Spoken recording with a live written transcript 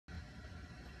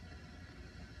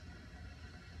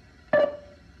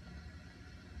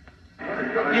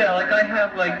Yeah, like I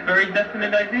have like very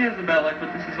definite ideas about like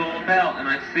what this is all about, and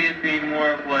I see it being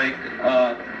more of like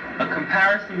a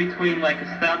comparison between like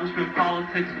establishment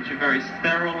politics, which are very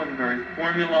sterile and very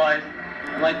formalized,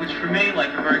 and like which for me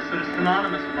like are very sort of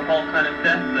synonymous with the whole kind of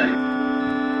death thing.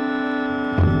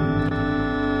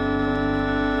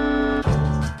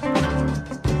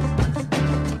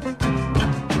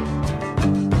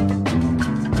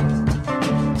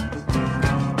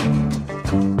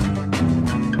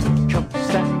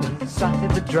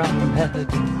 Drumhead,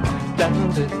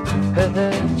 down to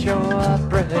hurt your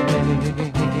brain.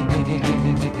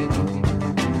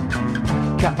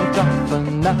 Count off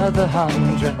another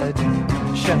 100,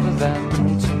 shove them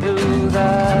to the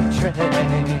train.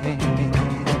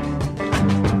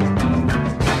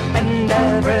 And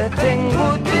everything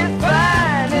would be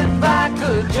fine if I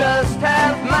could just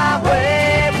have my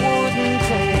way. Wouldn't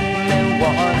take me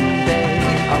one day.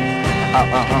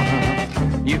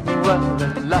 You were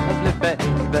a lovely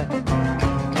baby,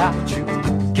 how'd you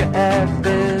get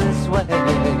this way?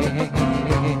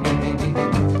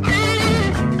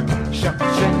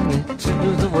 Shoving it to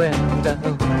the window,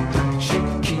 she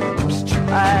keeps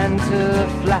trying to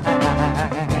fly.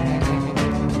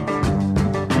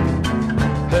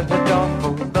 Her door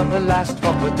for the last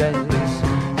 4 days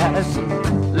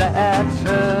hasn't let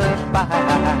her by.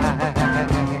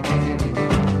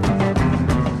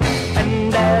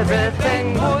 And everything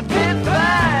would be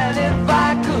fine if I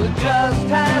could just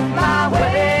have my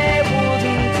way.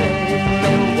 Wouldn't take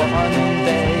me one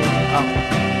day.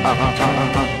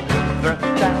 Throw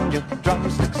down your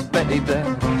drumsticks, baby.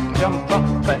 Jump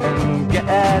up and get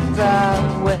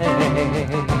away.